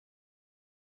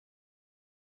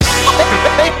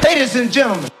Ladies and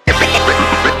gentlemen.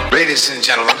 Ladies and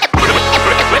gentlemen.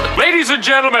 Ladies and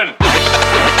gentlemen.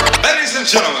 Ladies and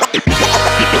gentlemen.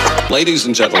 Ladies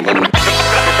and gentlemen.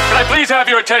 Can I please have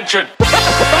your attention?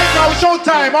 Right now,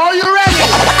 showtime. Are you ready?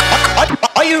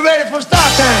 Are you ready for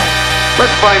start time?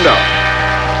 Let's find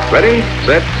out. Ready,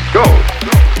 set, go.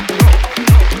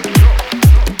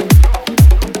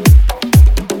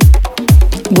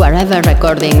 Guareber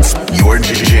Recordings. You're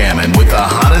jamming with the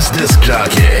hottest disc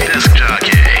jockey.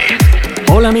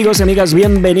 Hola amigos y amigas,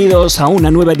 bienvenidos a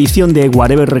una nueva edición de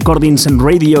Guareber Recordings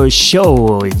Radio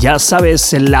Show. Ya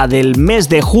sabes, la del mes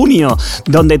de junio,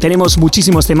 donde tenemos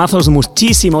muchísimos temazos,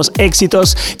 muchísimos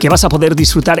éxitos que vas a poder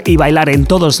disfrutar y bailar en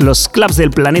todos los clubs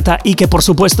del planeta y que por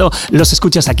supuesto los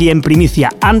escuchas aquí en primicia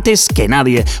antes que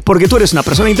nadie, porque tú eres una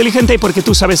persona inteligente y porque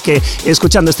tú sabes que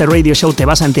escuchando este radio show te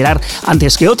vas a enterar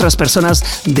antes que otras personas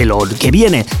de lo que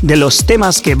viene, de los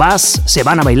temas que se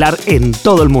van a bailar en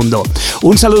todo el mundo.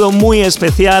 Un saludo muy especial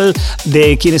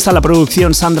de quien está en la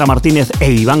producción, Sandra Martínez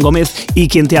e Iván Gómez, y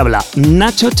quien te habla,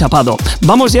 Nacho Chapado.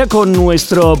 Vamos ya con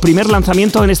nuestro primer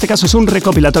lanzamiento. En este caso es un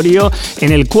recopilatorio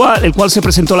en el cual se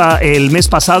presentó el mes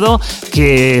pasado,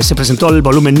 que se presentó el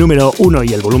volumen número 1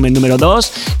 y el volumen número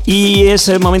 2, y es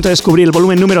el momento de descubrir el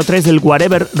volumen número 3 del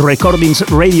Guareber Recordings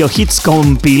Radio Hits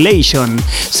Compilation.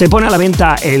 Se pone a la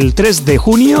venta el 3 de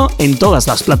junio en todas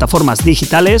las plataformas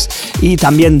digitales y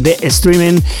también de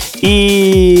streaming,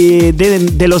 y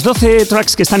de los 12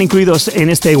 tracks que están incluidos en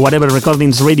este Guareber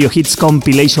Recordings Radio Hits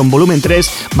Compilation Volumen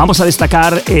 3, vamos a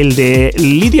destacar el de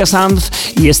Lydia Sanz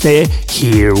y este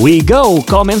Here We Go.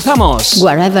 ¡Comenzamos!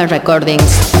 Guareber Recordings.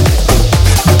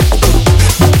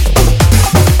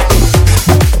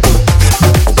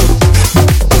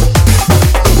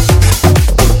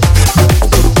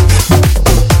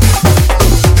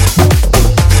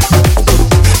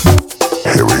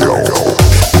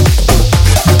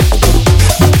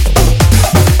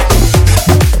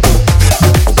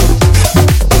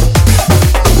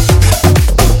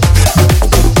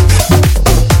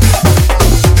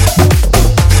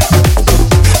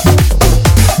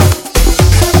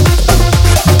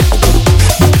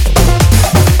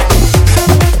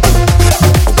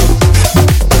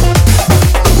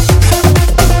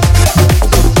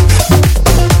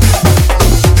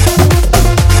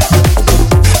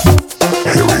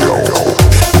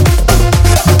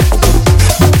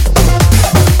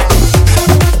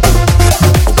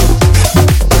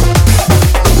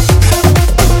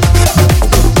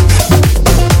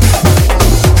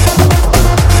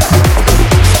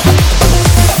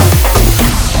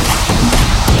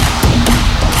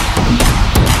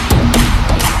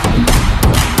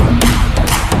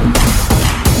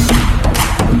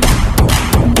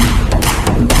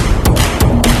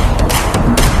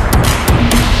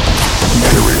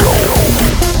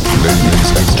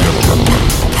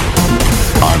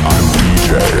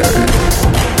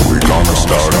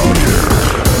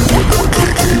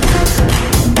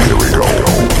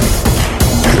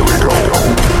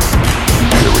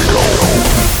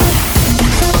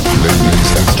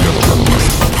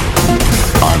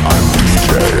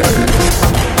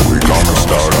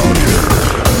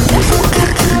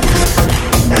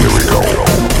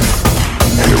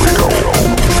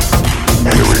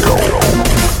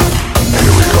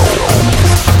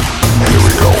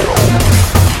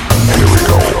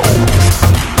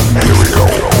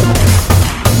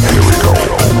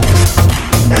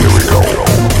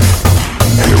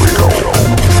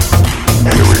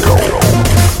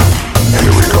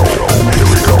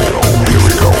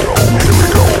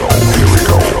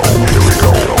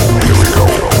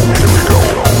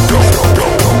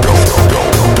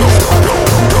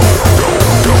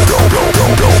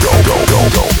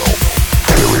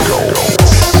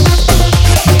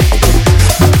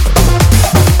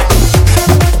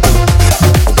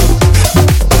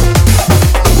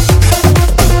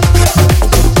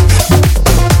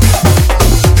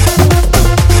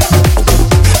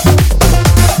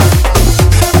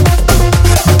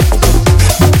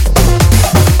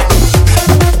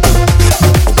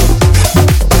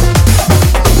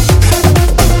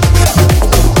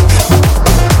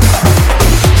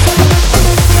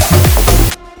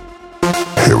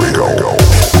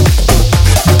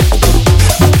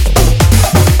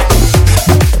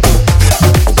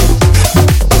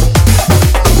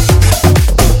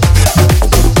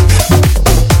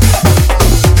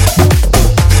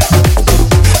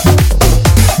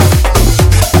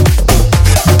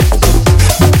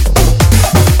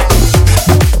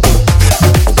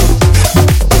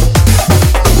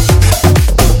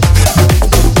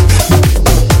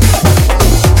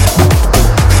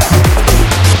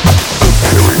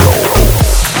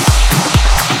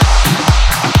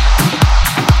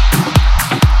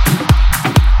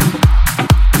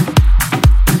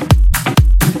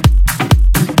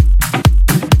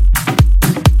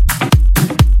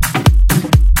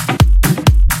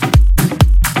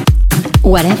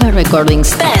 Guareber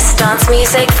Recordings. Best dance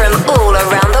music from all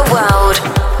around the world.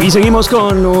 Y seguimos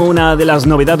con una de las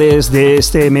novedades de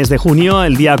este mes de junio.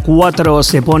 El día 4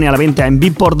 se pone a la venta en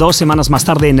Beatport, 2 semanas más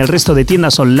tarde en el resto de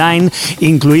tiendas online,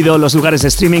 incluidos los lugares de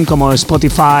streaming como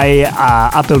Spotify,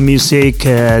 Apple Music,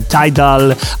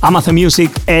 Tidal, Amazon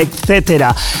Music, etc.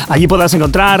 Allí podrás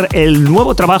encontrar el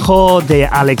nuevo trabajo de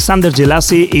Alexander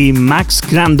Gelassi y Max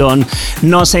Grandon.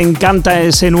 Nos encanta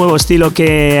ese nuevo estilo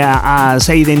que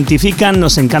se identifican,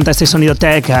 nos encanta este sonido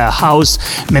tech, house,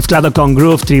 mezclado con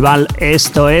groove tribal.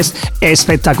 Esto es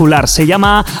espectacular. Se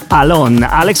llama Alone.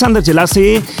 Alexander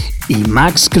Gelassi y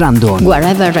Max Grandon.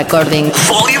 Guareber Recordings.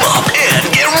 Volume up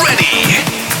and get ready.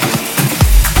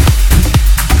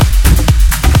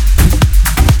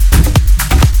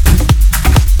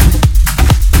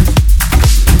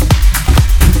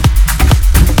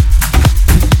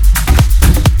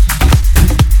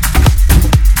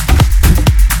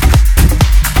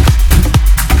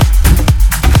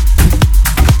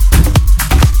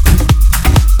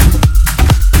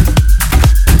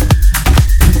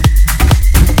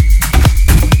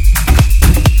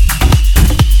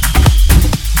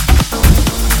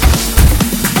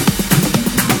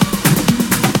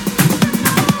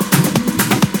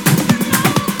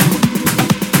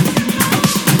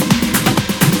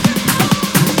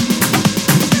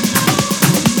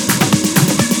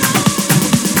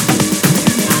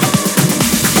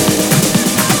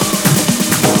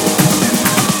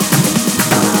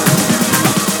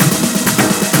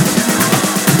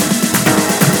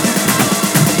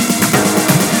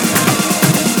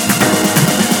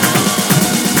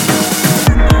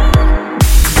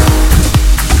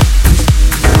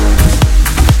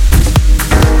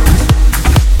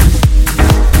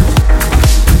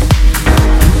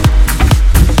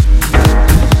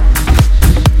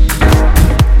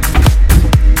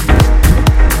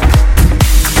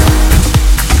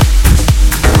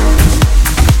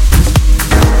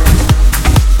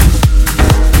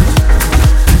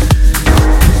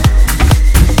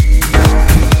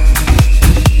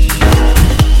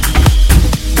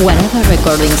 Guareber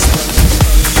Recordings.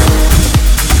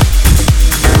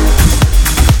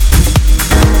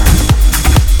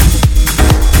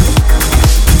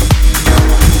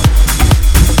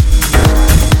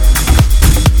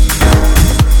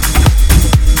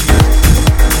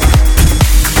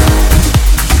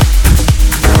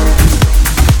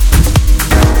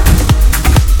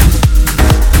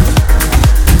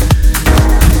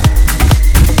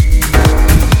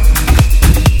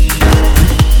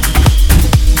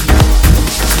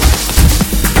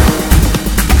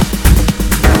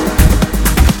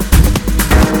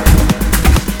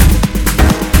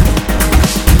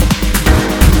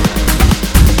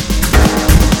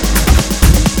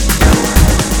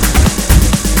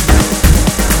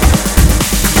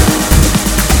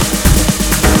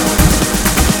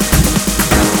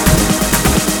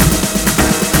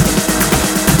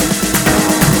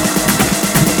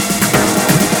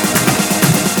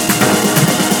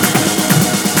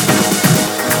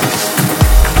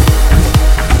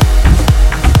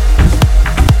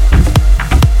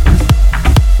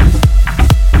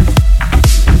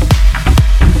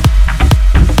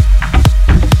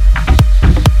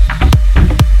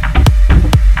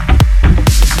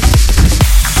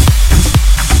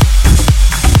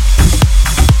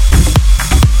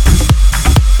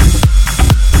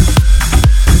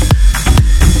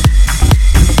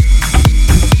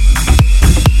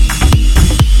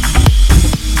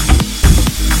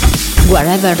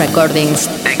 Guareber Recordings.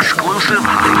 Exclusive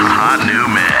hot new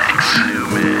mix.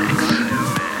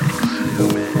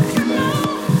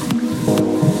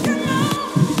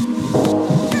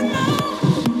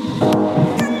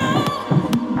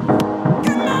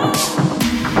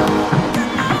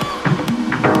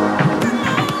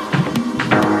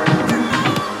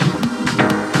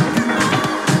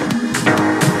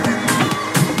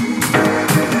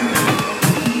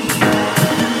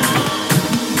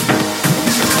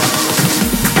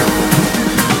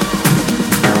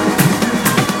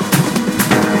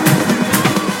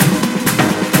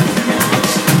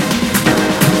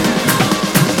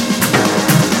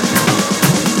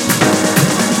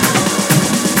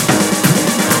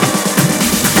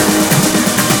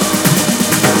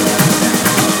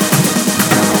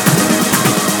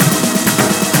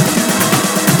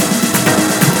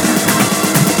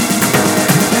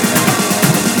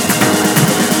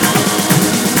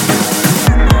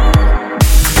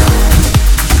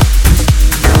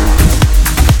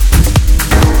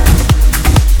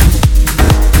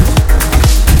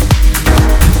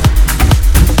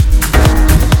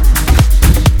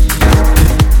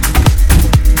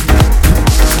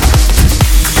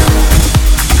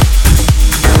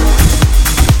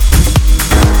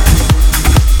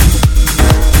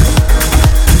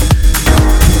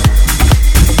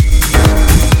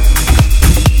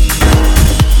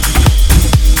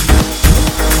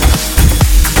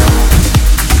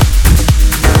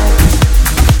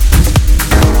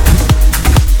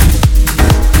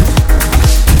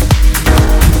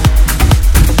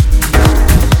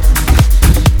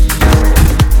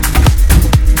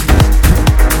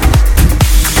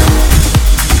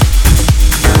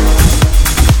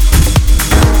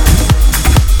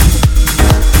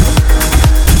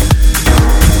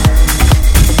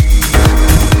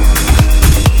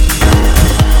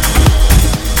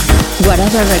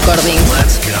 Guareber Recordings.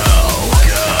 Let's go.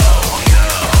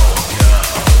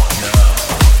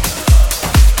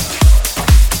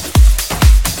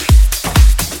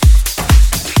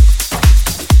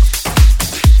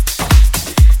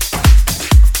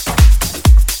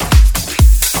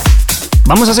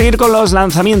 Vamos a seguir con los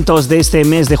lanzamientos de este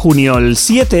mes de junio. El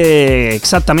 7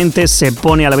 exactamente se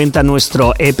pone a la venta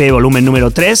nuestro EP volumen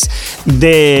número 3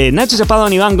 de Nacho Chapado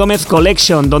y Iván Gómez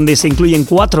Collection, donde se incluyen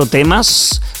 4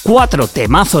 temazos,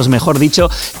 mejor dicho,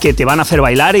 que te van a hacer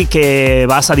bailar y que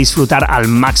vas a disfrutar al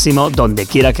máximo donde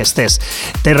quiera que estés.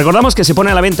 Te recordamos que se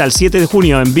pone a la venta el 7 de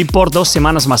junio en Beatport, 2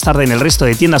 semanas más tarde en el resto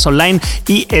de tiendas online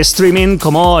y streaming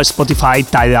como Spotify,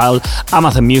 Tidal,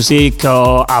 Amazon Music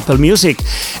o Apple Music.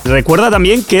 Recuerda también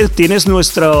que tienes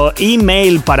nuestro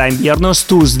email para enviarnos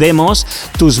tus demos,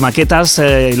 tus maquetas.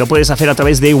 Lo puedes hacer a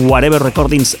través de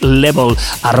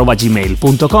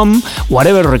whateverrecordingslevel@gmail.com,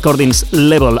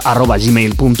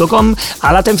 whateverrecordingslevel@gmail.com,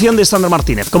 a la atención de Sandro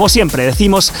Martínez. Como siempre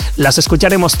decimos, las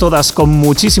escucharemos todas con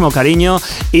muchísimo cariño,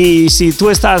 y si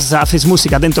tú haces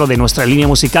música dentro de nuestra línea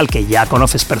musical que ya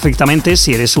conoces perfectamente,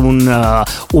 si eres un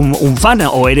fan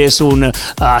o eres un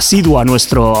asiduo a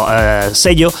nuestro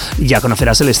sello, ya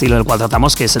conocerás el estilo del cual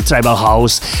tratamos, que es el Tribal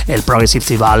House, el Progressive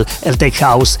Tribal, el Tech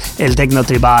House, el Techno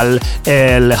Tribal,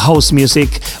 el House Music.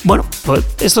 Bueno, pues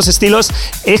estos estilos,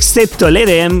 excepto el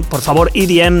EDM, por favor,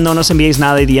 EDM, no nos enviéis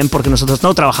nada de EDM porque nosotros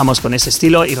no trabajamos con ese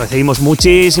estilo y recibimos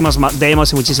muchísimos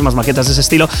demos y muchísimas maquetas de ese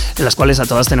estilo, en las cuales a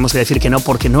todas tenemos que decir que no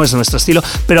porque no es nuestro estilo.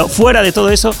 Pero fuera de todo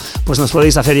eso, pues nos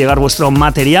podéis hacer llegar vuestro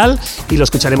material y lo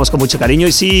escucharemos con mucho cariño.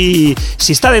 Y si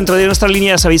está dentro de nuestra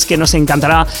línea, sabéis que nos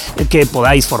encantará que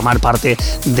podáis formar parte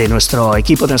de nuestro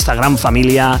equipo, de nuestra gran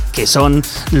familia, que son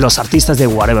los artistas de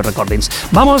Guareber Recordings.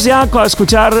 Vamos ya a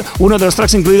escuchar uno de los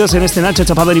tracks incluidos en este Nacho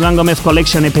Chapado y Iván Gómez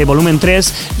Collection EP volumen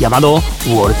 3, llamado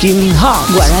Working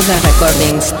Hard. Guareber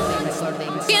Recordings.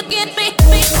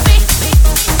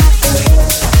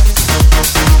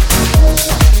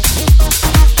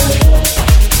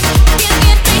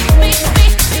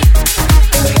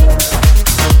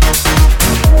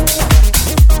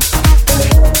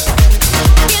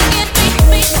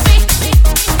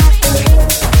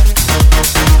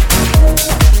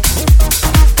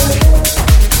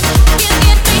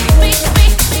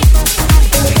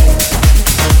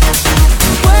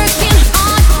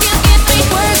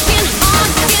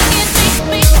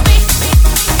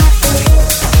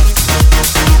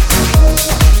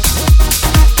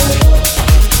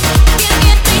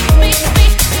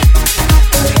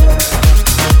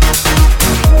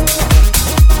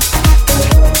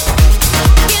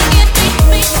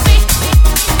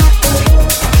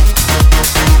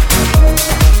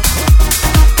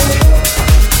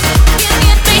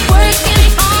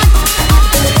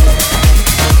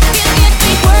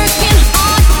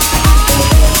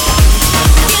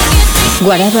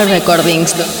 Guareber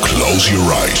Recordings. Close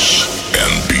your eyes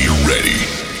and be ready.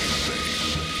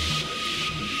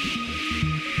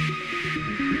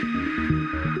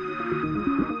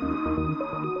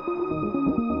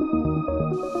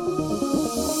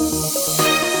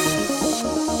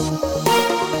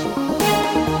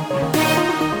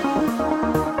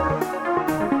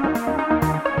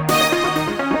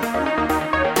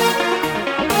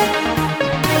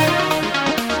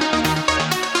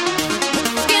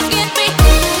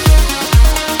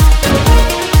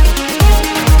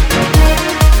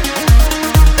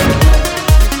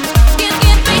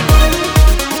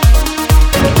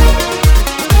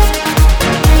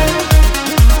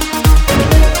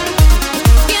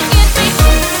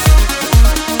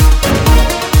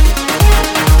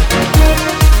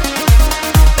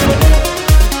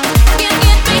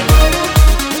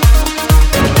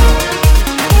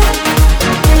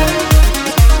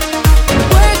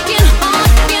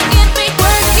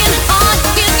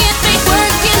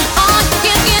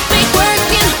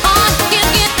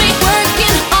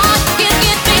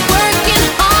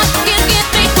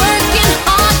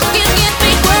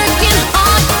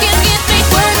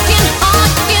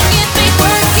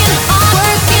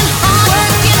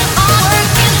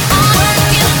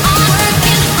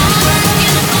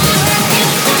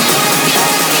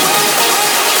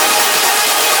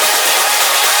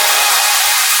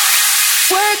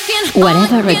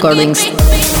 Guareber Recordings. Working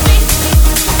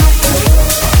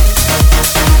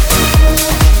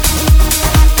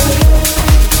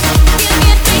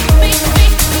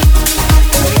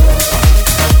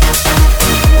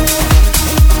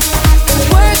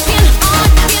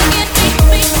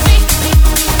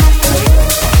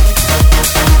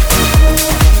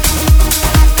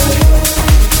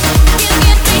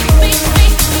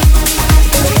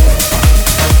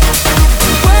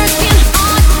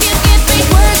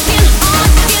hard.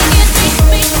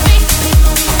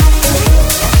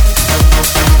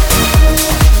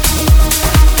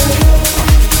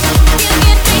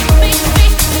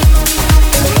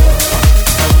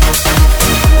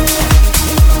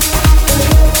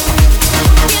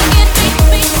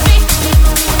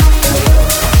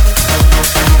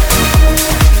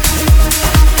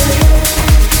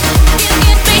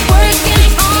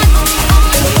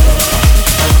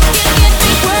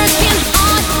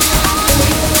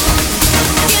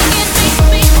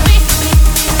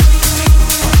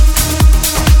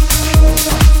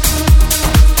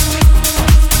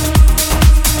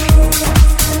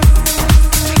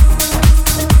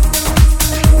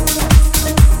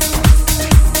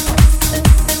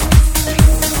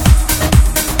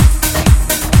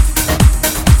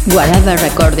 Guareber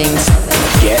Recordings.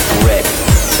 Get ready,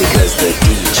 because the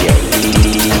DJ.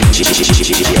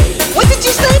 What did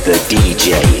you say? The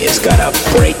DJ is gonna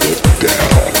break it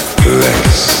down.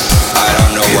 I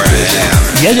don't know where I am.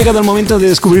 Y ha llegado el momento de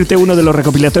descubrirte uno de los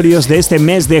recopilatorios de este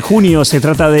mes de junio. Se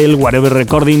trata del Guareber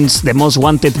Recordings The Most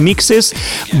Wanted Mixes,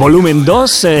 volumen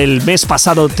 2. El mes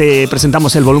pasado te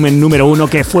presentamos el volumen número 1,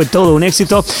 que fue todo un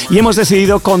éxito. Y hemos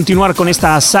decidido continuar con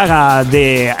esta saga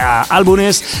de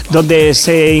álbumes donde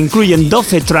se incluyen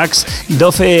 12 tracks,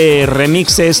 12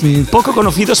 remixes poco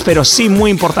conocidos, pero sí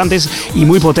muy importantes y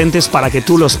muy potentes para que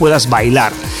tú los puedas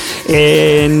bailar.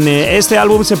 En este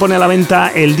álbum se pone a la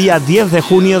venta el día 10 de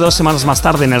junio, 2 semanas más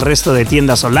tarde en el resto de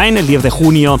tiendas online, el 10 de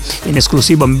junio en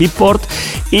exclusivo en Beatport.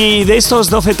 Y de estos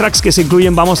 12 tracks que se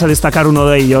incluyen vamos a destacar uno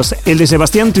de ellos, el de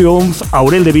Sebastián Triumph,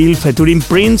 Aurel Deville featuring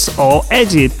Prince o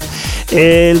Egypt.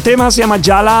 El tema se llama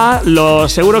Yala, lo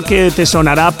seguro que te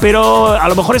sonará, pero a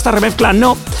lo mejor esta remezcla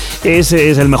no.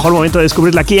 Ese es el mejor momento de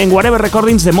descubrirla aquí en Guareber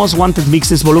Recordings The Most Wanted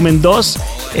Mixes volumen 2,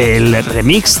 el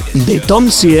remix de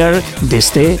Tom Sear de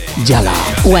este Yala.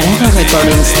 Guareber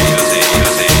Recordings.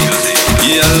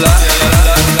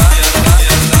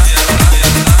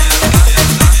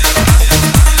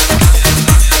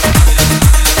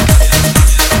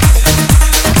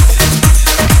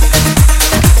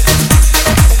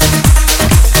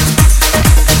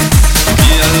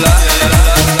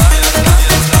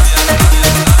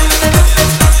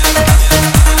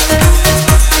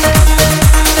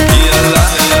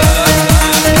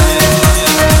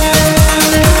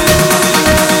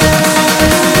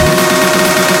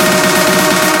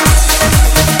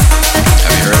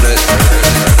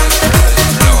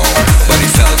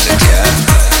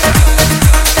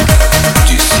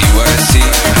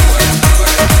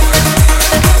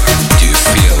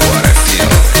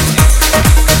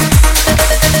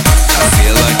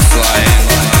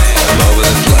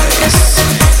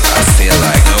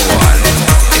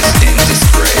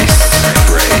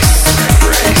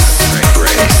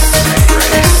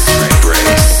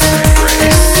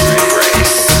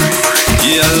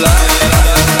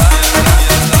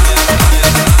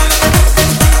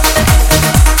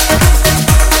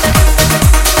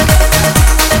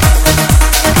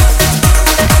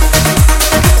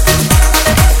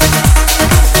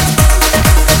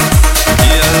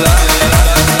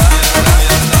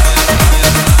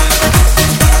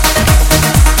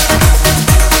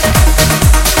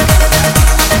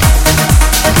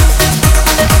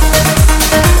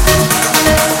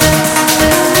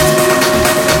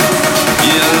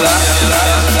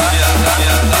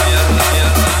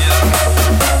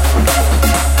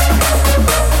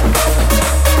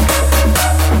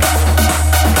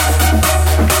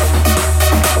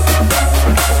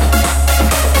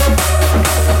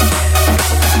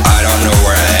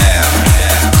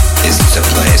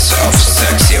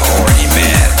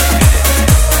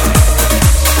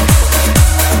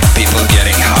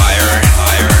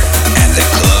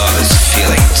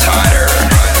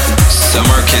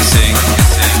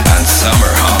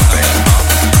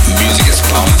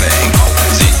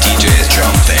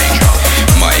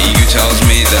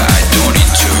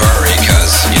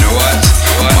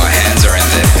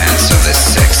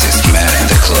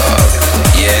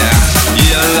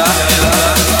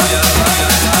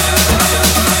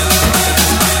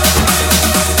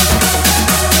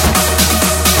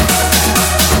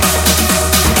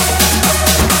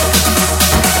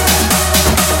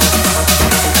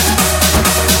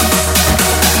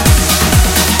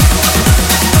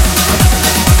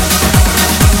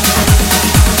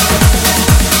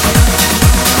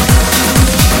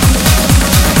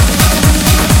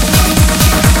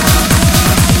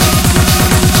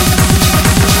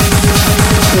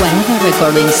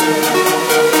 Recordings.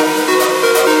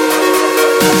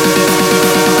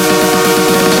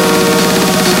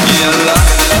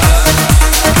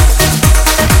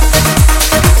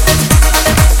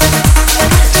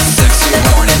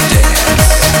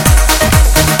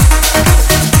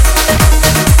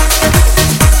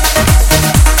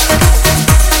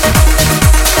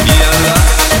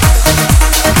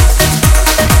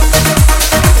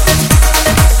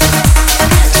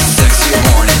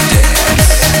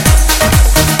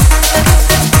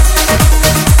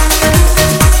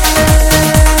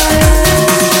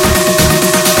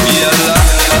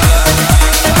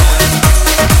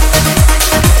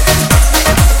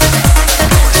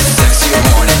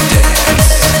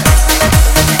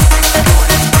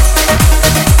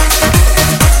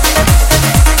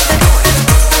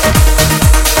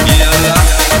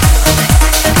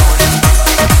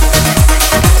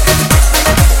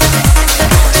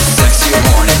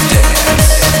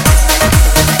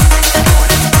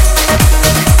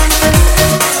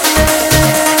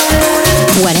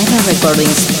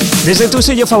 Recordings. Desde tu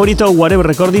sello favorito Guareber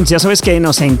Recordings, ya sabes que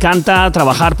nos encanta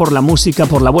trabajar por la música,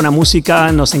 por la buena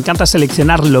música, nos encanta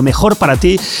seleccionar lo mejor para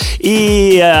ti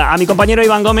y a mi compañero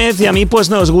Iván Gómez y a mí pues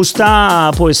nos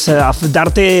gusta pues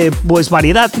darte pues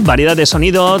variedad de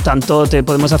sonido, tanto te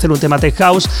podemos hacer un tema tech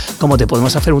house, como te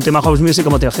podemos hacer un tema house music,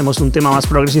 como te hacemos un tema más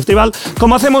progressive tribal,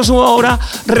 como hacemos ahora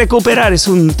recuperar es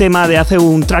un tema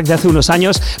un track de hace unos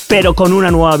años, pero con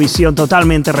una nueva visión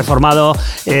totalmente reformado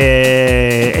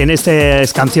en esta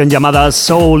canción llamada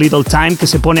So Little Time, que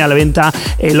se pone a la venta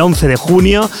el 11 de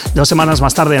junio, 2 semanas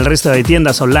más tarde en el resto de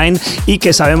tiendas online, y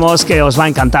que sabemos que os va a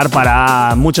encantar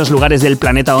para muchos lugares del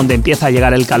planeta donde empieza a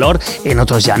llegar el calor, en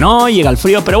otros ya no, llega el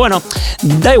frío, pero bueno,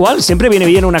 da igual, siempre viene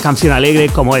bien una canción alegre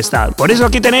como esta. Por eso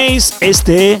aquí tenéis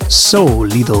este So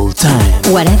Little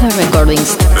Time. Guareber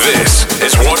Recordings. This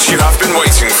is what you have been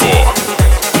waiting for.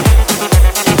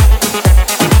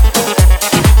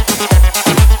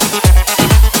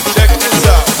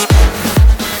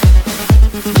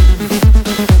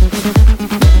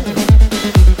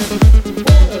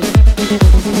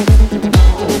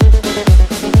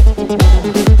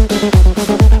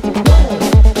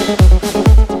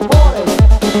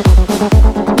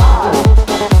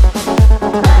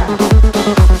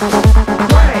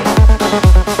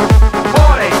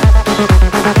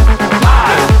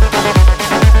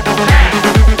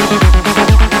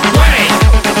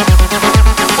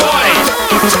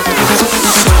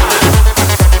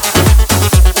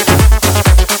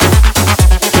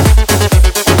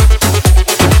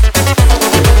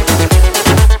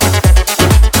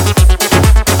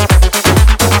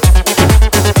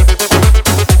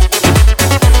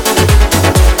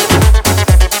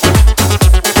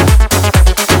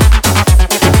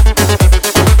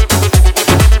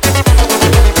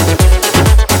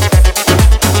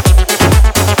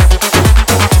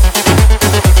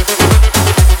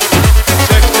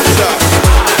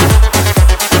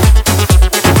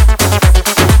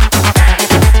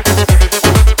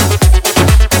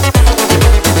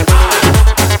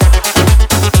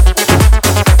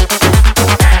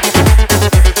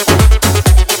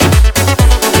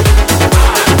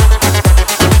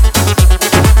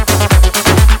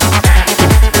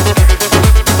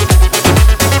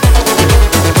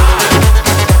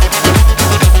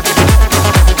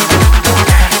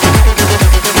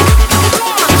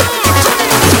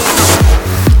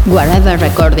 Guareber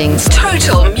Recordings.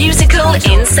 Total musical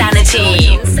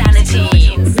insanity.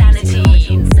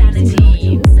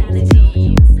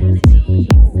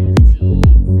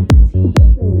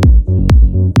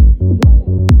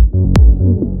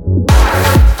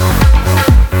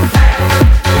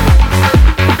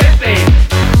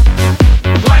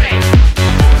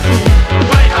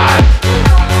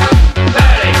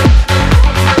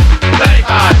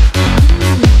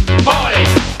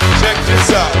 Check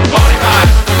this out.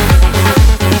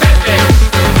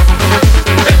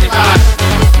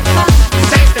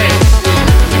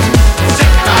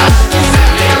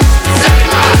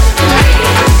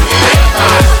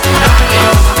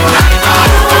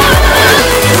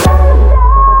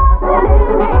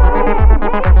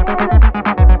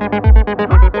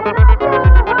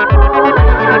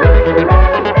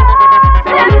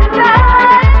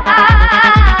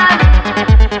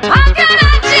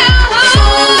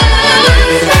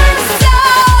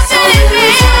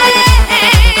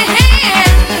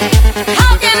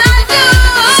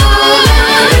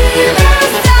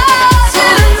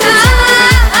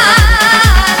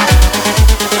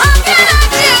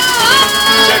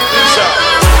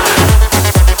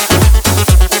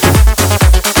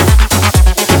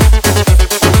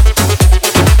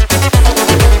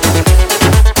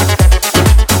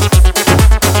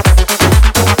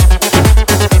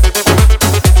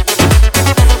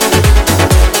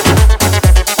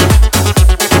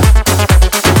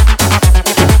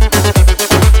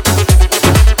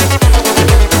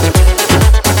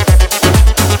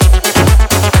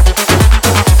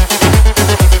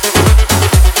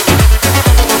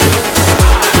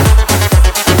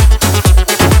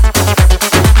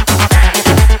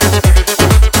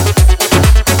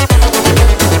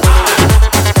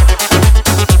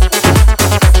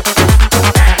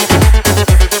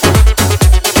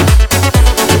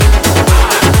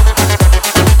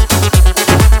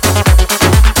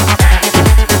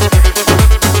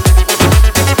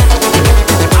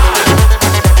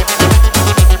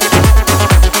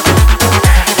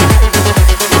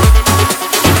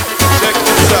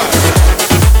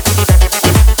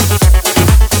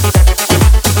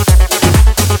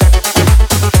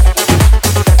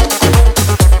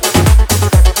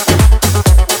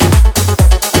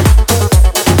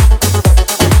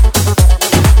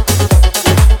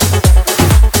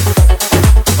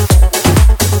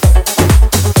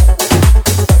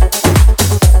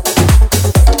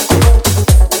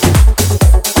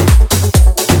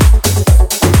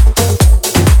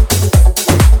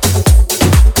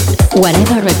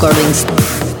 Guareber Recordings.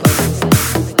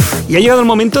 Y ha llegado el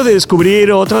momento de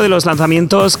descubrir otro de los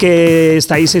lanzamientos que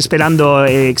estáis esperando.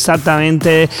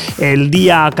 Exactamente el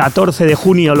día 14 de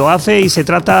junio lo hace, y se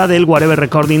trata del Guareber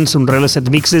Recordings Unreleased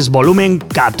Mixes volumen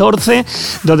 14,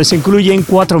 donde se incluyen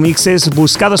 4 mixes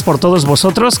buscados por todos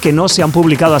vosotros que no se han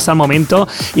publicado hasta el momento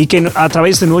y que a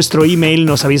través de nuestro email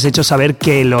nos habéis hecho saber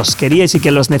que los queríais y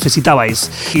que los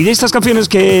necesitabais. Y de estas canciones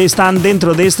que están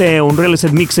dentro de este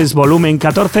Unreleased Mixes volumen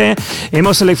 14,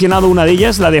 hemos seleccionado una de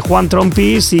ellas, la de Juan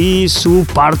Trompis y su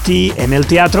Party en el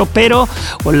Teatro, pero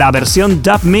la versión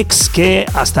dub mix que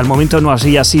hasta el momento no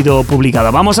había sido publicada.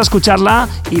 Vamos a escucharla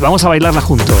y vamos a bailarla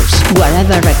juntos.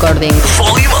 Guareber Recording.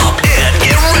 Volume up and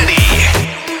get ready.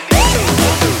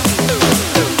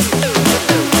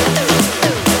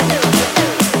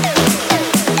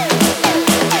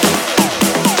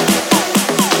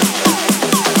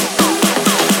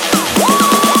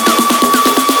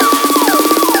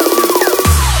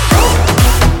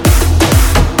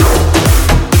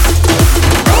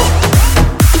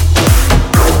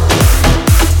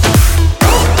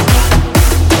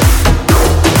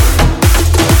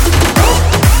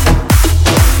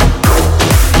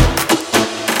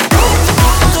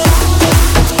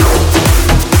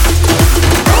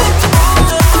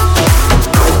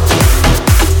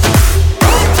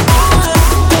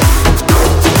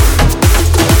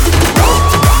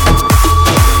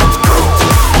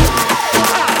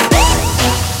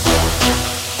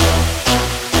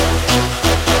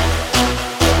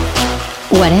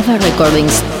 Guareber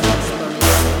Recordings.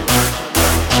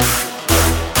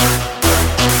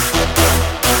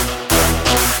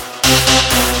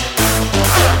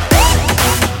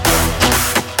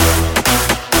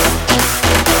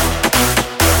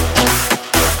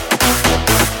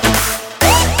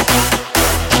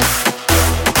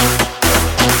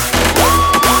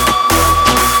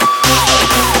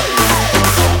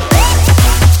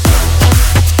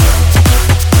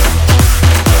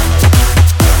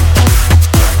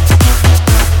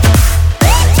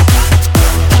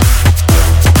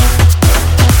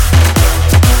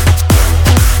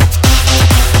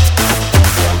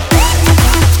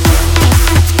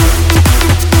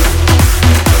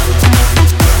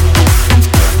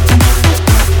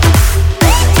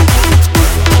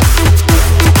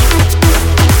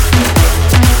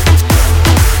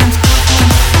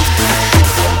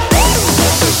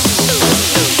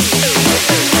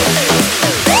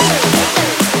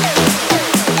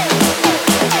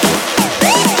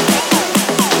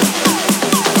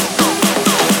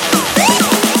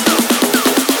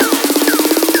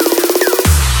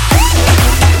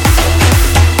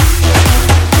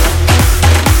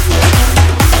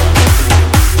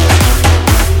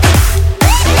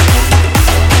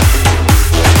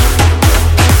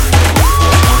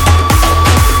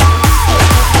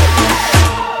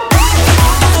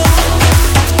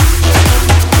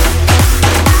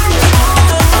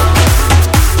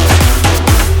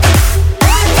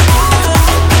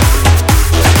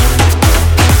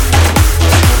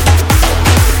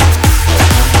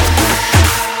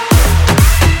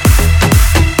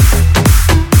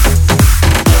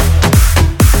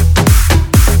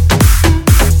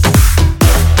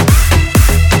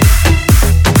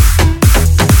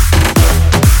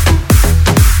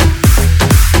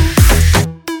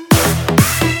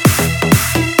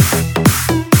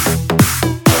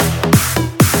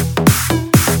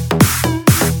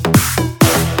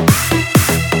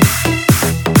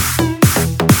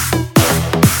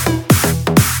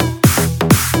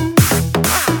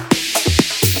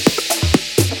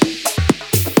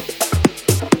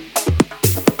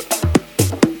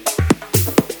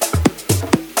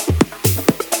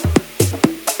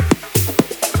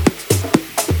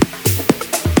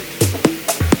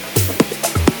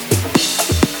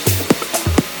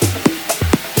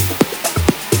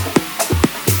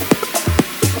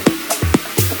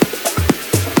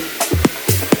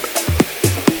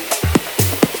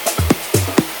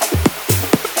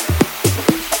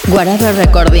 Guareber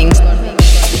Recordings.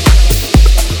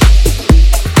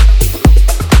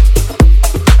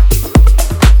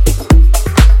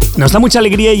 Nos da mucha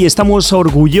alegría y estamos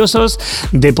orgullosos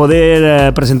de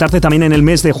poder presentarte también en el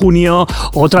mes de junio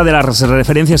otra de las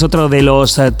referencias, otro de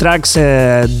los tracks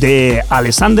de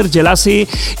Alexander Gelassi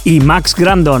y Max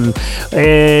Grandon.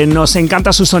 Nos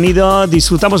encanta su sonido,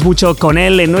 disfrutamos mucho con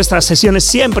él, en nuestras sesiones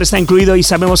siempre está incluido y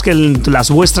sabemos que las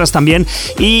vuestras también.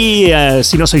 Y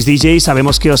si no sois DJ,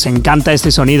 sabemos que os encanta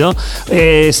este sonido,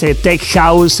 ese tech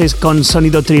house con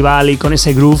sonido tribal y con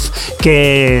ese groove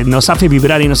que nos hace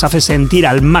vibrar y nos hace sentir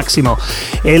al máximo máximo.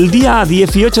 El día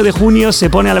 18 de junio se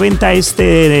pone a la venta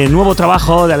este nuevo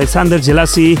trabajo de Alexander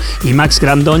Gelassi y Max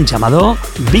Grandon llamado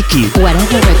Vicky.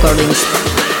 Guareber Recordings.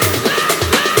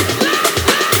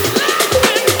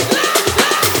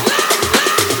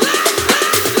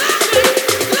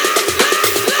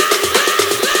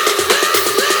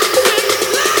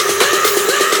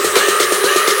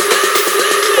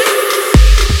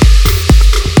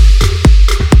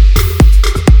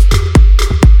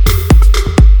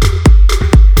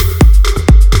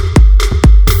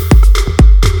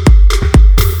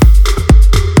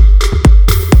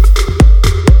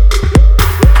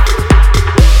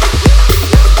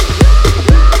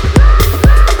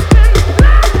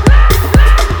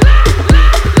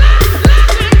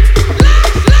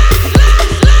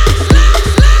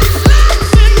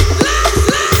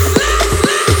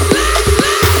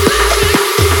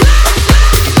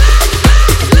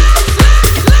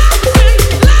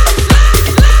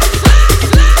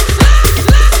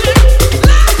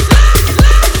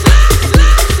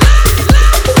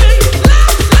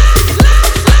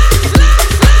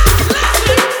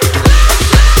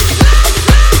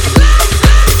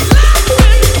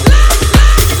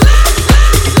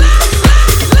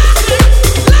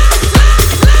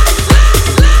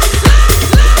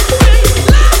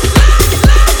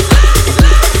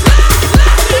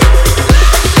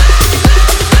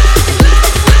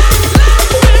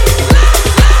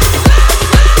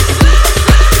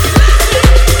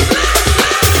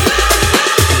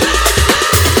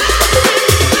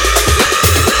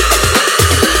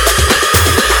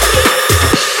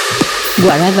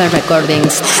 Guareber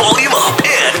Recordings. Volume up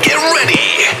and get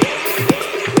ready.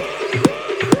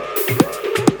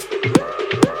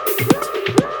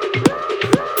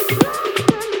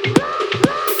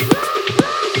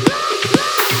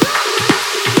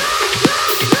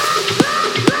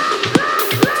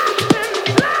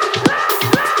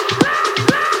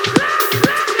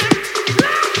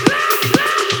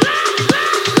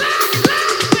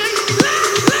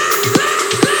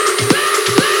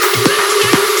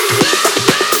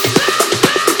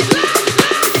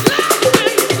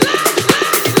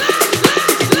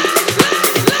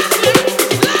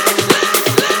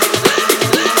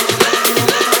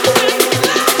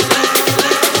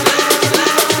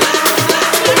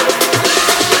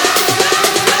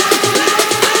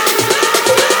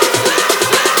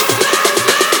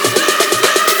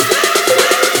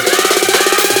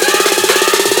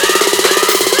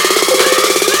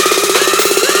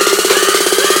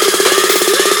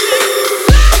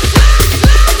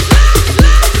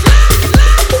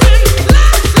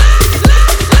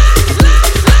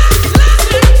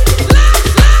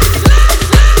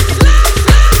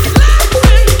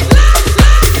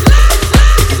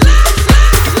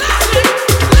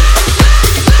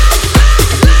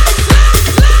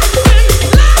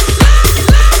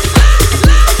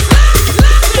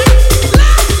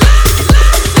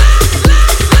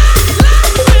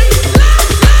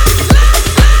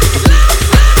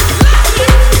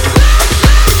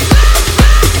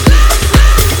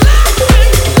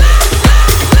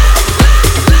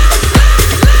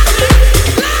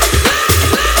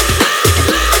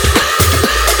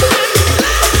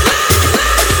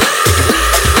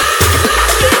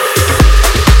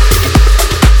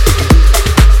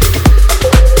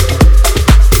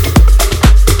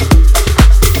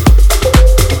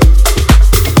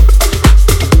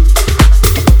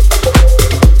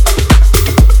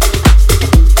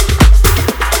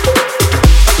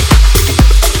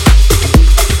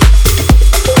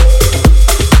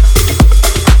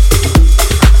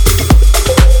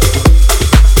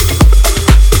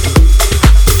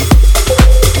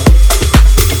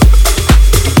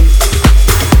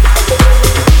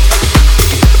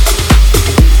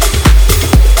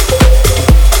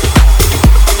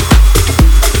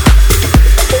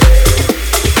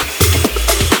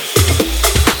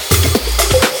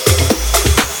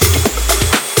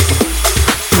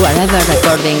 Guareber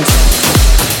Recordings.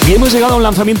 Y hemos llegado a un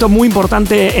lanzamiento muy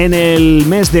importante en el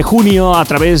mes de junio a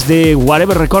través de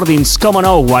Guareber Recordings. Como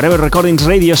no, Guareber Recordings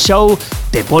Radio Show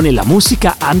te pone la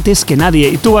música antes que nadie.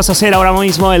 Y tú vas a ser ahora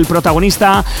mismo el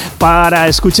protagonista para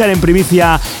escuchar en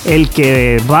primicia el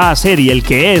que va a ser y el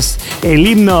que es el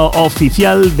himno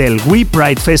oficial del We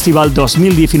Pride Festival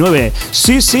 2019.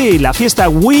 Sí, la fiesta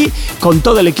We con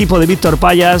todo el equipo de Víctor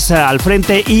Payas al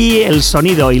frente y el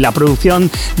sonido y la producción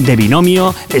de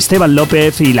Binomio, Esteban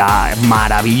López y la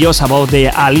maravillosa maravillosa voz de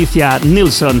Alicia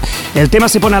Nilsson. El tema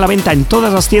se pone a la venta en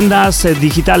todas las tiendas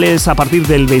digitales a partir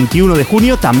del 21 de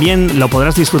junio. También lo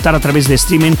podrás disfrutar a través de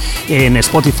streaming en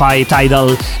Spotify,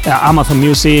 Tidal, Amazon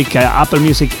Music, Apple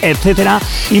Music, etc.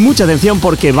 Y mucha atención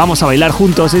porque vamos a bailar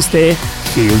juntos este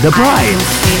Feel the Pride.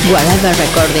 Guareber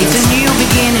Recordings. It's a new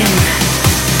beginning.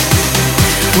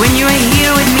 When you're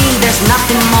here with me, there's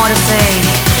nothing more to say.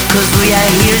 'Cause we are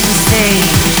here to stay.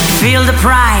 Feel the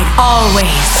pride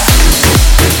always.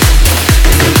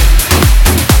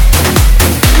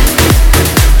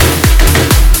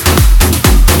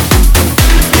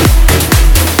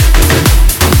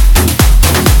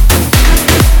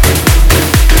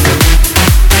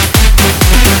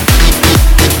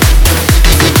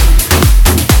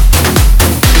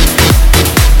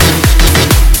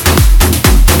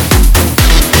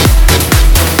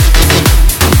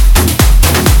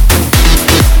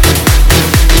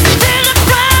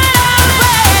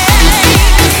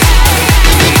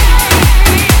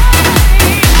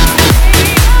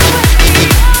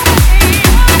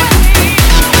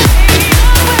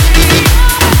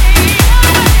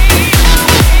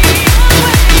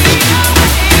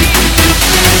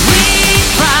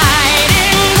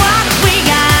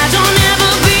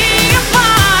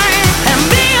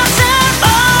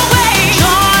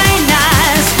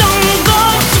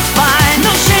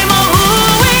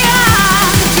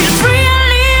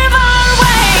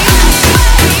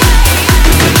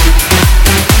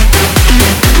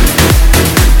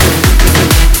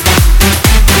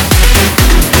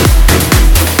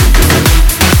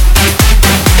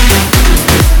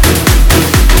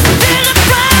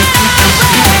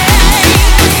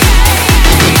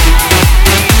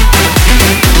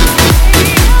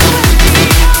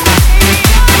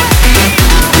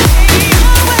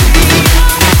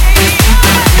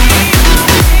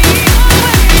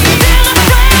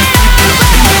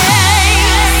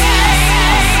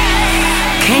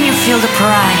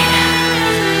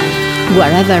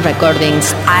 Guareber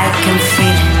Recordings. I can feel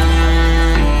it.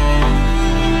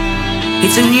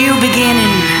 It's a new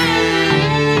beginning.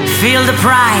 Feel the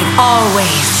pride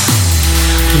always.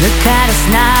 Look at us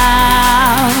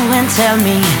now and tell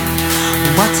me,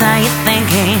 what are you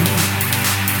thinking?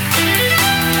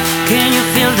 Can you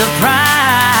feel the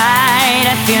pride?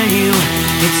 I feel you.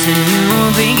 It's a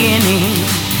new beginning.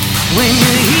 When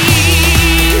you're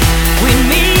here with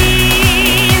me.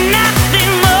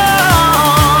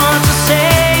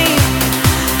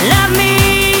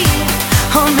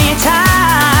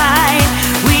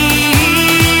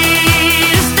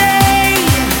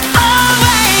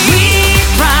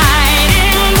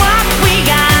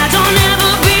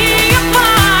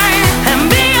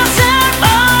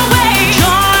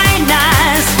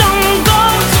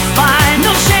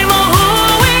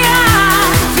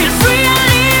 Free and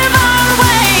live our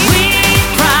way.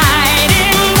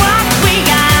 We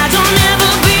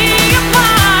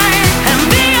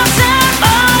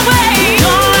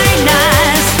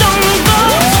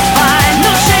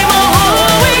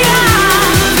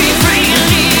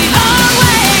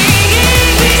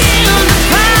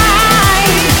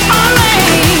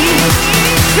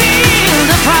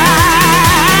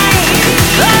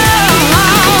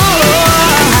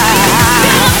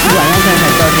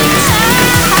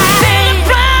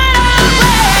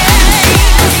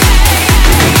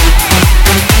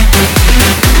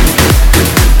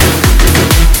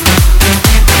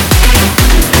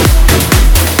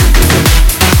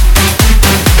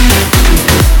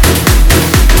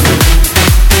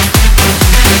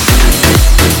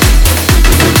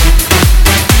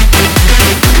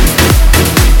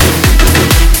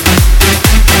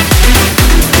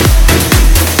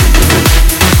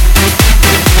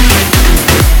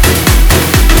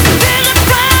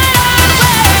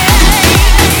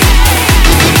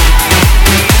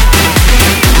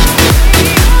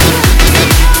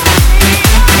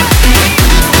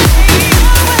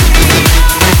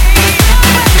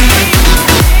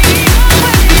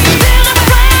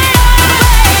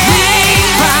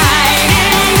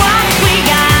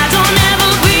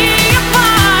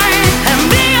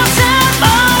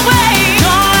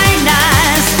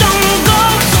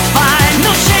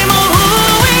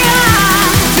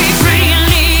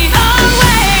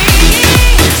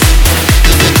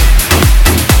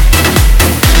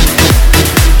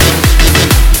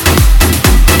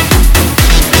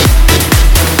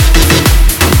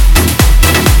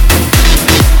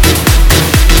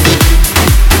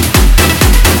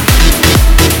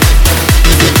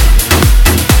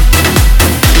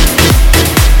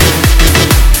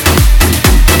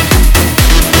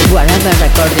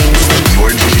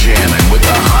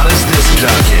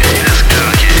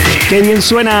Qué bien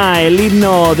suena el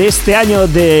himno de este año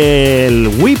del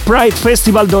We Pride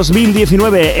Festival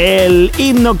 2019, el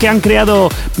himno que han creado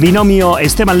binomio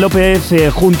Esteban López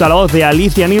junto a la voz de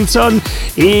Alicia Nilsson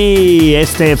y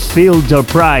este Feel Your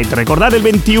Pride. Recordad, el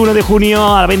 21 de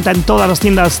junio a la venta en todas las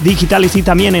tiendas digitales y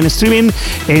también en streaming,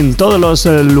 en todos los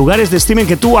lugares de streaming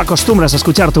que tú acostumbras a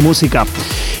escuchar tu música.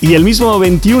 Y el mismo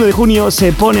 21 de junio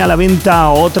se pone a la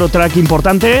venta otro track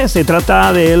importante. Se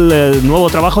trata del nuevo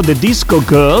trabajo de Disco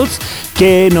Girls,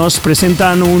 que nos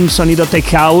presentan un sonido tech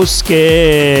house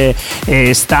que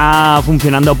está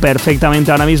funcionando perfectamente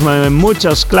ahora mismo en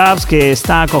muchos clubs, que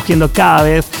está cogiendo cada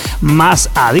vez más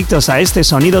adictos a este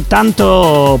sonido,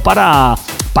 tanto para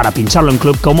pincharlo en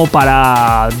club como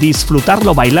para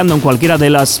disfrutarlo bailando en cualquiera de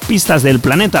las pistas del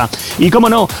planeta. Y como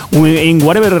no, en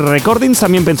Guareber Recordings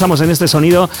también pensamos en este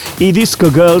sonido y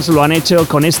Disco Girls lo han hecho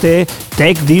con este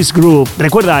Take This Groove.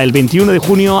 Recuerda, el 21 de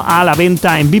junio a la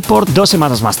venta en Beatport, 2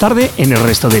 semanas más tarde en el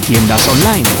resto de tiendas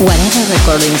online. Guareber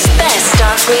Recordings. Best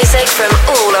dance music from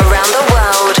all around the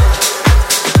world.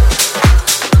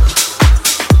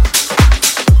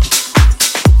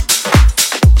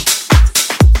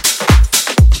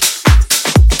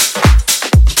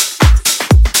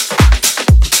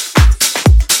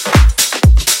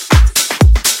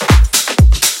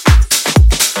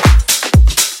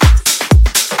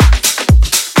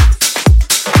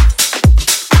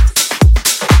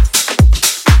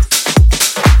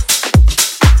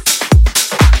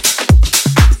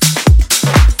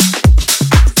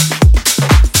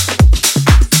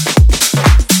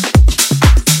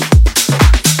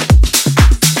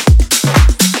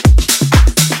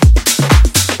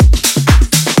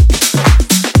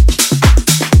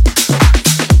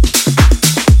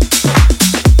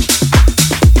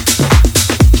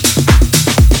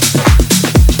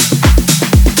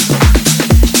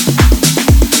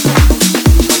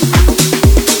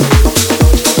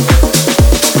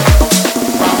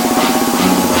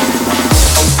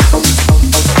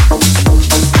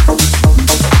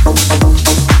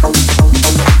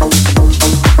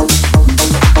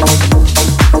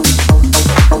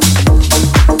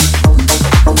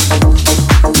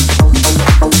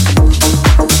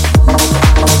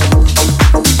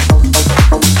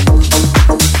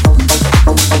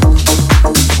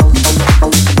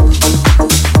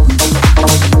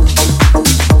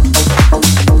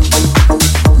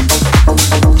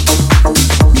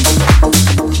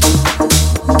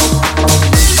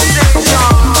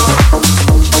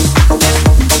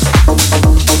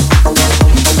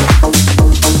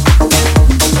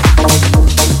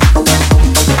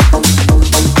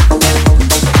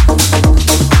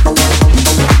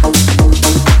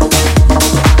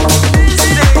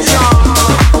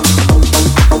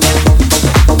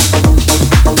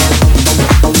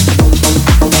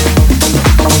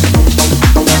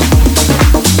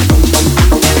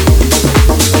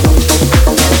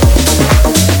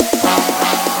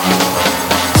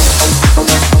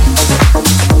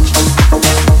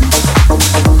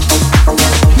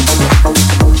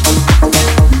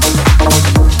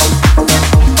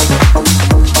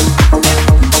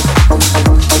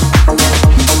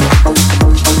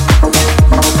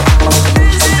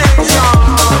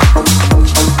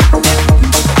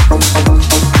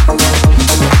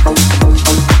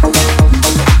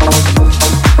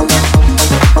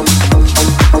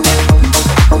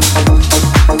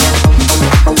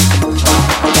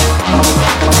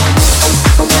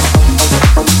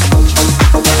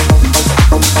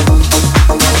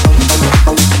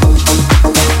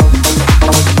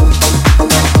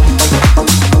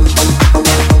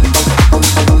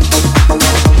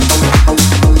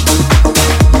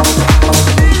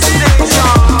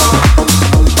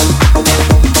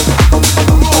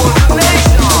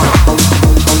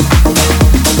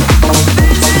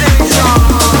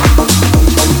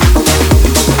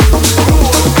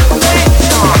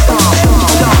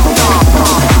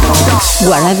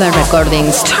 Guareber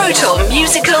Recordings. Total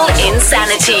musical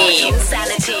insanity.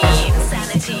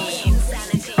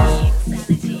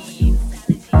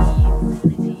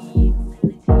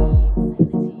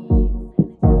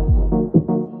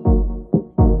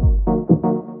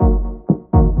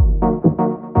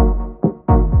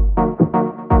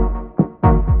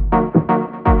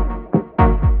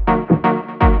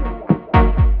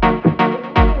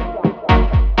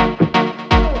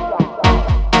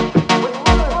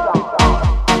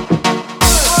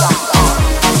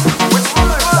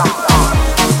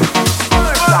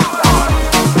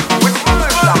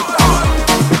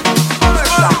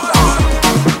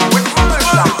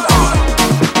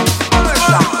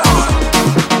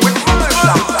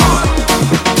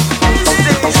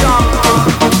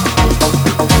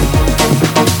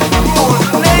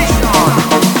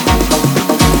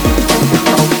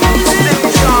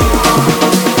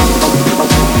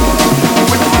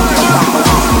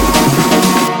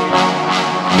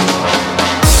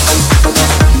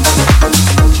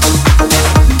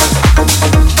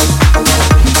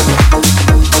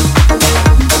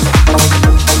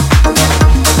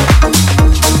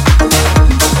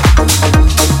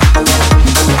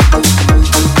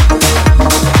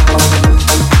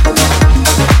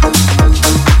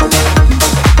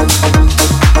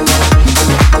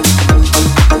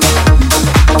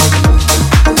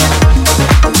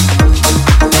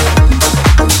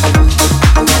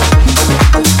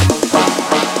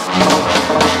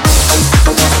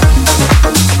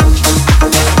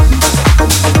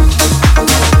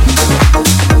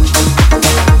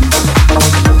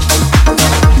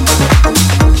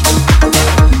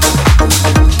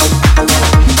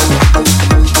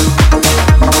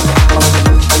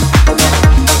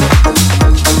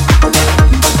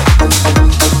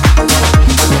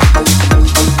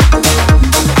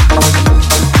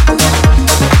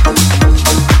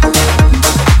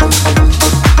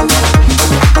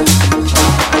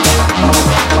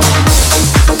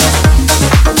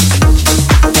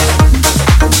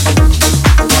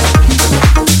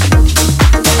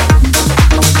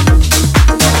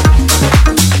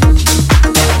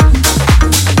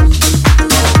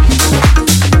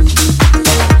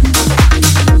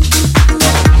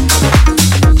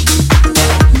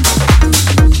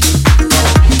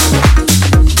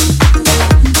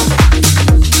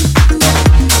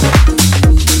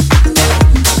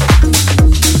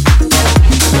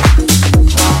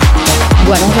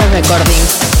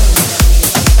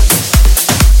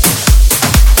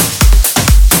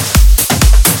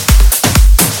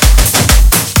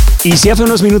 Y si hace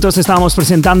unos minutos estábamos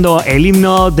presentando el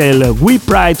himno del We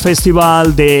Pride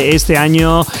Festival de este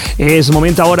año, es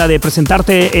momento ahora de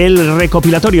presentarte el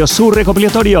recopilatorio, su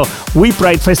recopilatorio We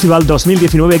Pride Festival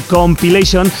 2019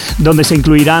 Compilation, donde se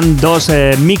incluirán dos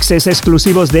mixes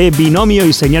exclusivos de Binomio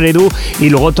y Señor Edu y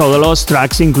luego todos los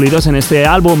tracks incluidos en este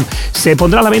álbum. Se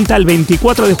pondrá a la venta el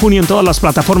 24 de junio en todas las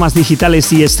plataformas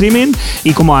digitales y streaming,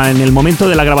 y como en el momento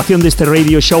de la grabación de este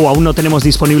radio show aún no tenemos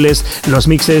disponibles los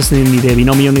mixes ni de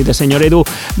Binomio ni de Señor Edu,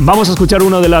 vamos a escuchar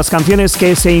una de las canciones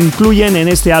que se incluyen en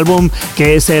este álbum,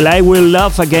 que es el I Will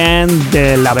Love Again,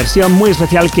 de la versión muy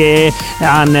especial que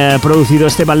han producido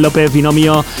Esteban López,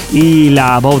 Binomio y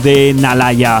la voz de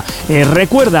Nalaya.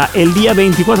 Recuerda, el día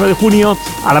 24 de junio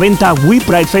a la venta We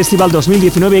Pride Festival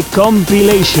 2019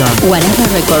 Compilation.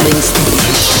 Guareber Recordings.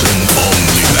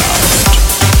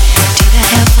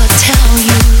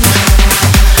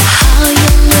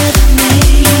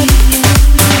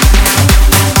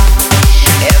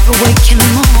 Waking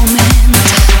moment,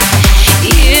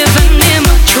 even in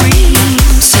my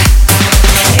dreams.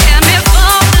 And if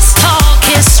all this talk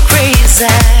is crazy,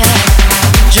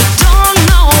 you don't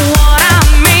know what I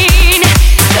mean.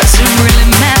 Doesn't really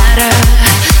matter,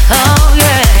 oh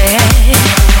yeah.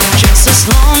 Just as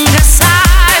long as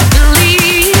I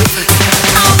believe,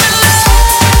 I will love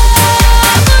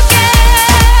again.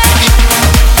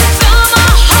 Though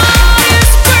my heart is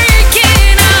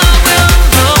breaking, I will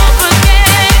love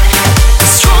again.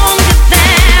 Stronger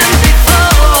than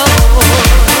before, I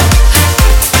will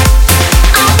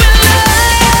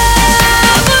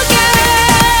love again.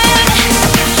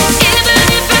 Even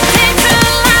if it takes a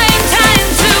lifetime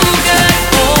to get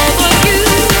over you,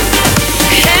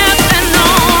 heaven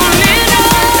only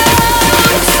knows.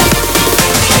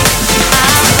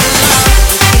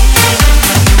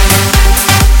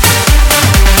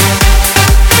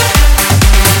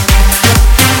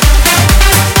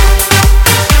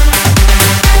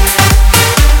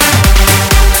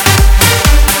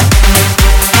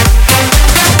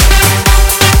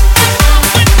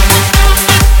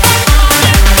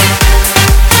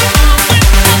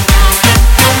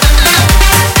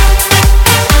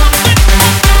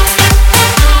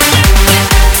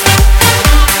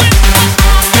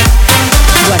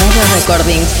 Guareber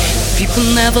Recordings. People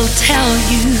never tell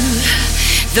you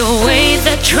the way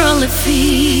they truly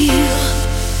feel.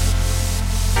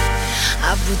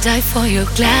 I would die for you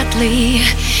gladly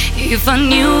if I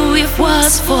knew it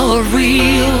was for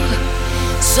real.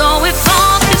 So if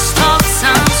all this talk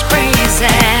sounds crazy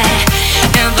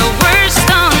and the words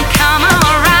don't come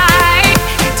out right,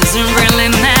 it doesn't really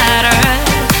matter,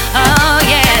 oh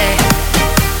yeah.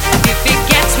 If it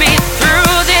gets me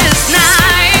through this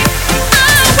night,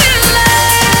 I will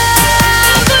love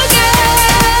again.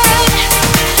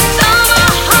 Though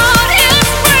my heart is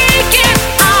breaking,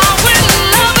 I will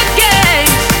love again.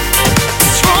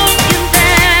 Stronger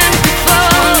than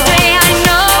before. One day I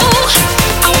know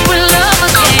I will love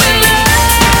again.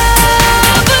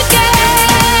 Love again.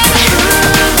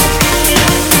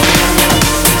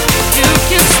 You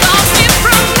can stop me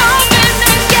from loving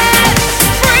again,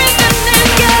 breathing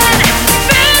again,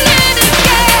 feeling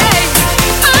again.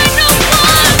 I know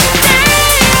one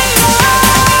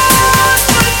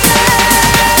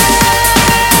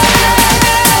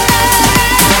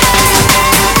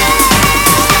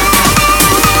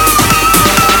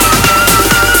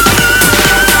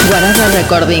Guareber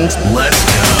Recordings. Let's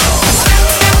go.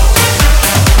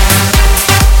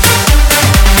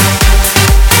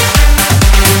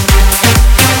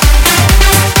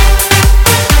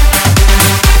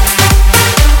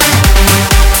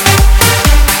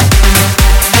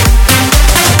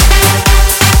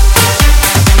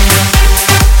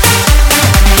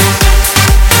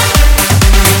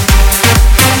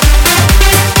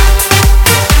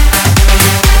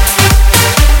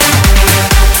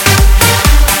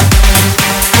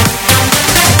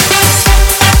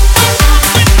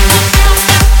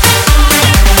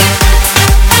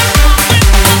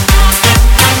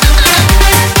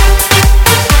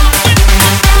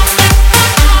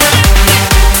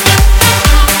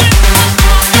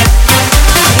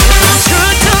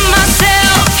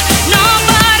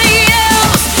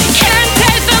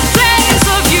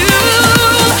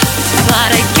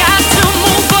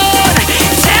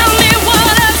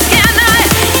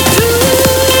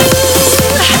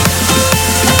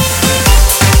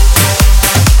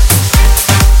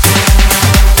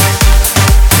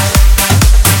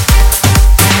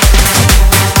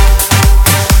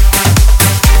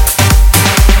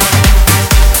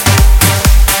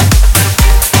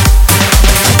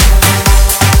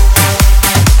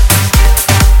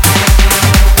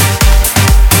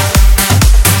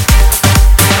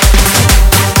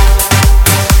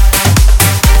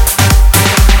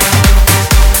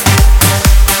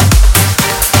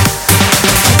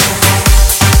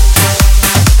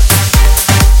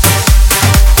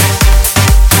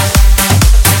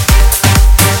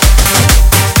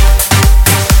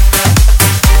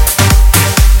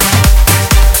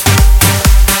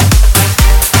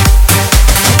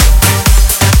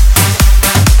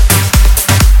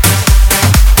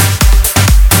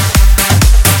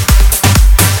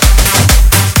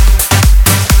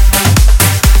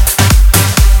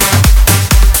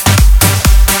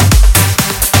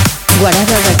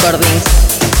 Guareber Recordings.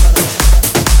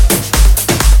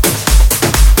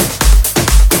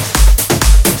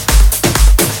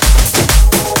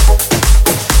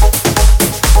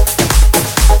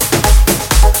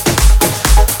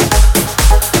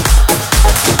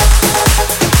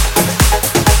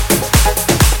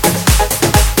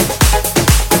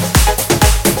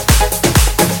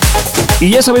 Y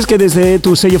ya sabes que desde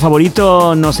tu sello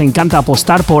favorito nos encanta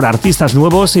apostar por artistas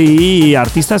nuevos y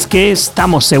artistas que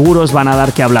estamos seguros van a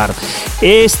dar que hablar.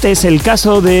 Este es el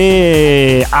caso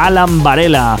de Alan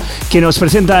Varela, que nos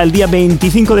presenta el día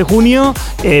 25 de junio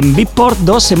en Beatport,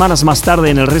 2 semanas más tarde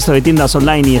en el resto de tiendas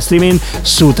online y streaming,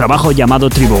 su trabajo llamado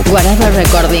Tribu. Guareber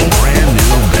Recordings.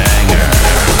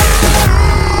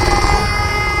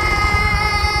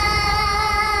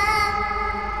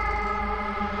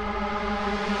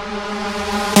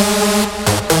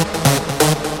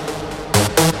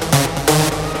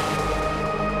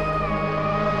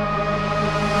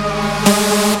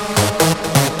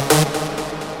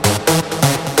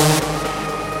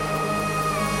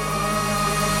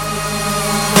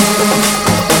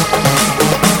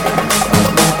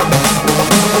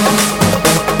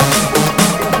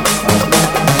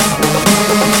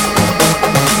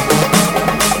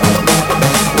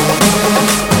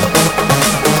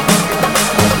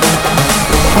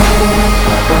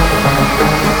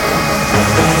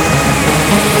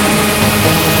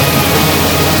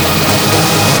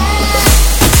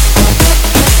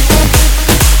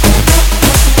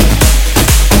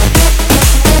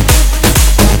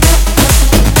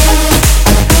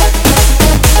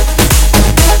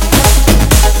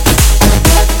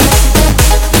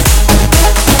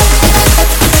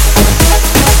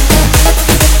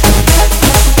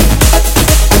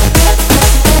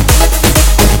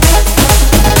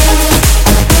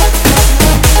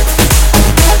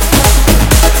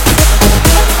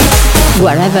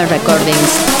 Guareber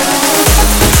Recordings.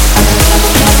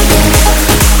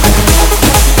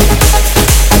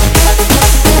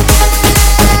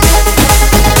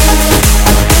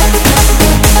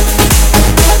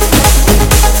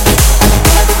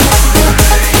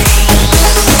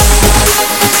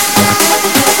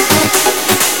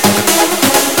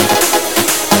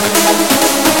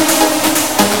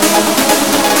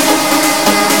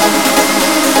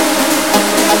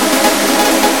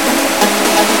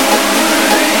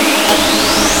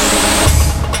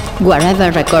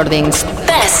 Guareber Recordings.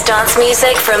 Best dance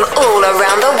music from all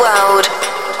around the world.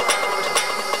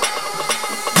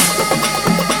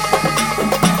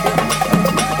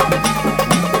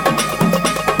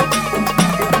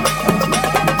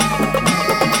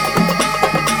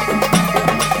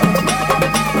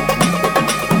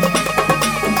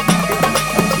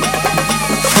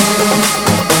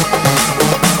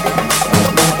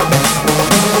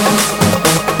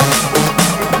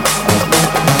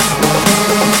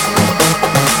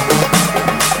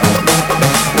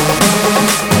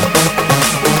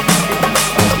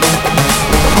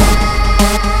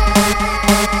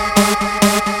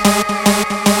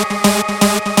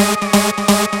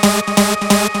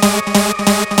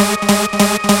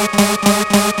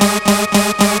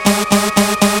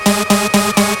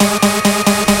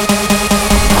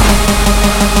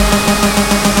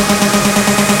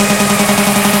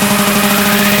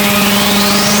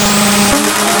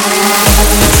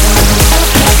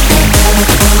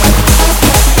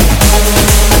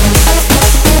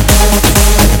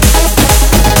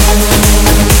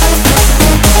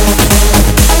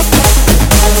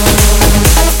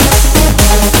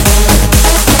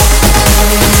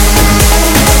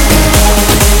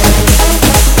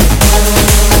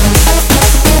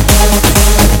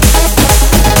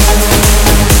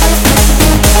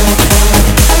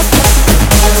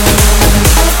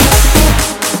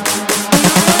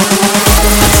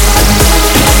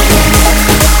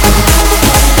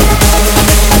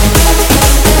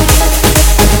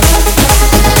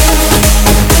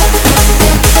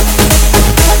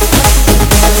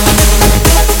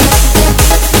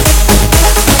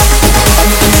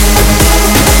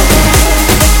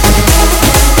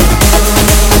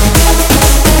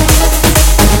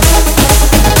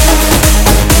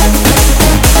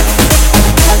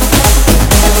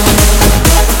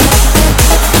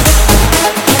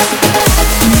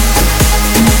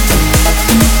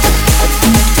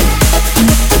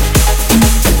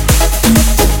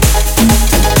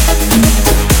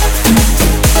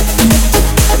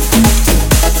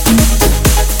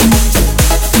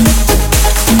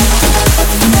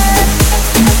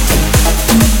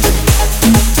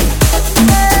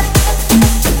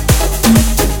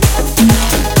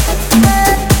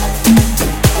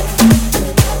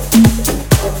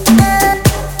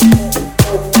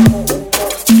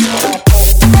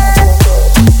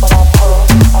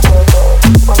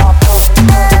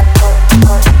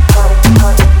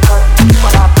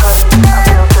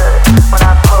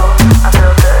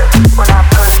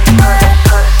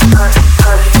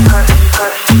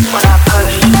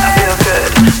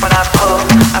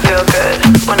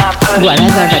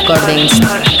 Guareber Recordings.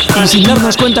 Y sin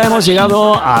darnos cuenta hemos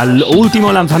llegado al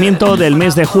último lanzamiento del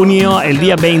mes de junio. El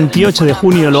día 28 de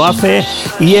junio lo hace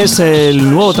y es el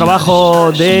nuevo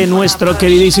trabajo de nuestro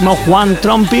queridísimo Juan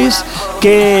Trompis,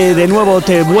 que de nuevo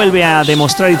te vuelve a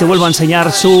demostrar y te vuelve a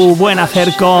enseñar su buen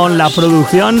hacer con la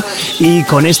producción y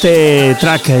con este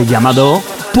track llamado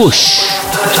Push.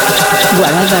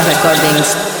 Guareber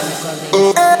Recordings.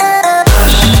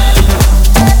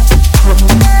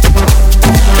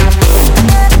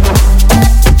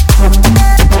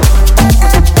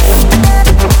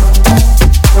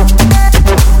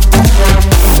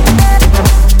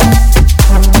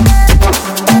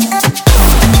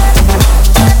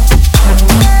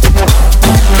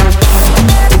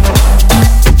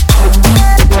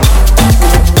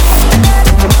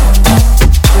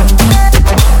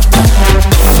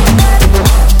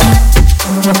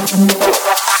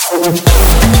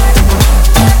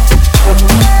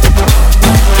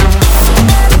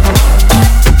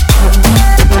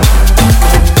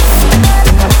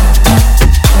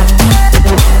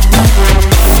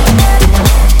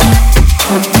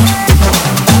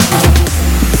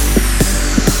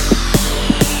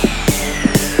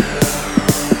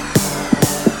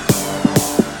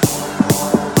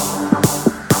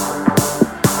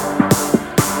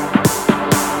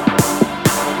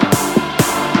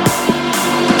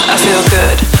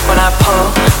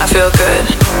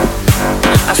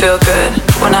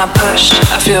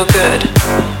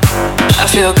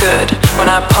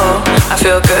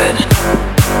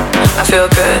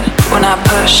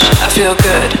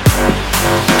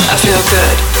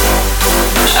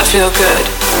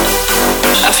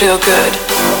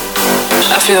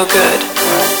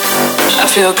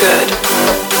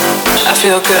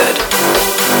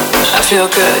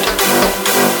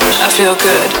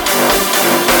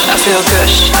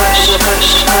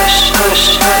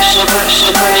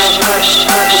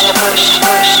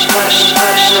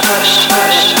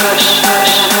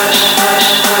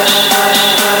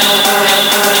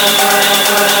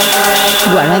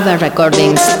 Guareber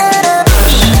Recordings.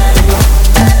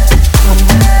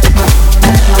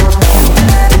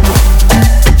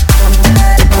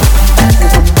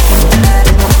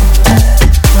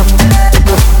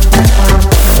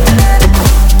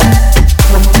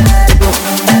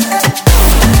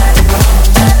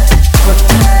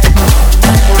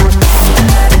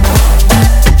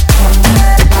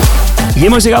 Y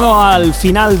hemos llegado al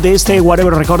final de este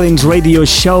Guareber Recordings Radio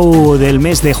Show del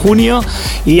mes de junio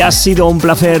y ha sido un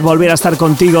placer volver a estar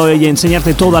contigo y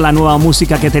enseñarte toda la nueva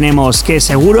música que tenemos, que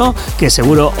seguro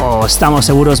o estamos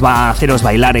seguros va a haceros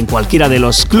bailar en cualquiera de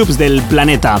los clubs del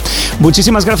planeta.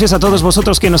 Muchísimas gracias a todos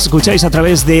vosotros que nos escucháis a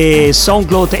través de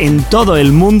SoundCloud en todo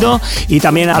el mundo y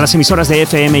también a las emisoras de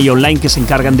FM y online que se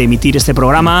encargan de emitir este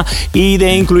programa y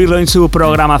de incluirlo en su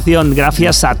programación.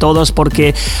 Gracias a todos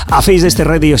porque hacéis de este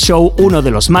Radio Show uno de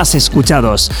los más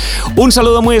escuchados. Un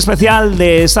saludo muy especial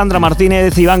de Sandra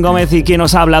Martínez, Iván Gómez y quien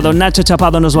nos ha hablado, Nacho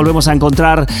Chapado. Nos volvemos a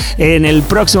encontrar en el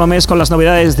próximo mes con las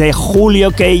novedades de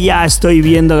julio que ya estoy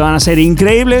viendo que van a ser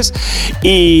increíbles.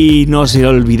 Y no os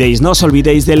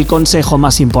olvidéis del consejo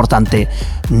más importante: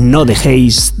 no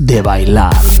dejéis de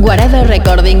bailar. Guareber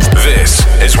Recordings. This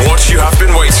is what you have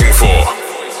been waiting for.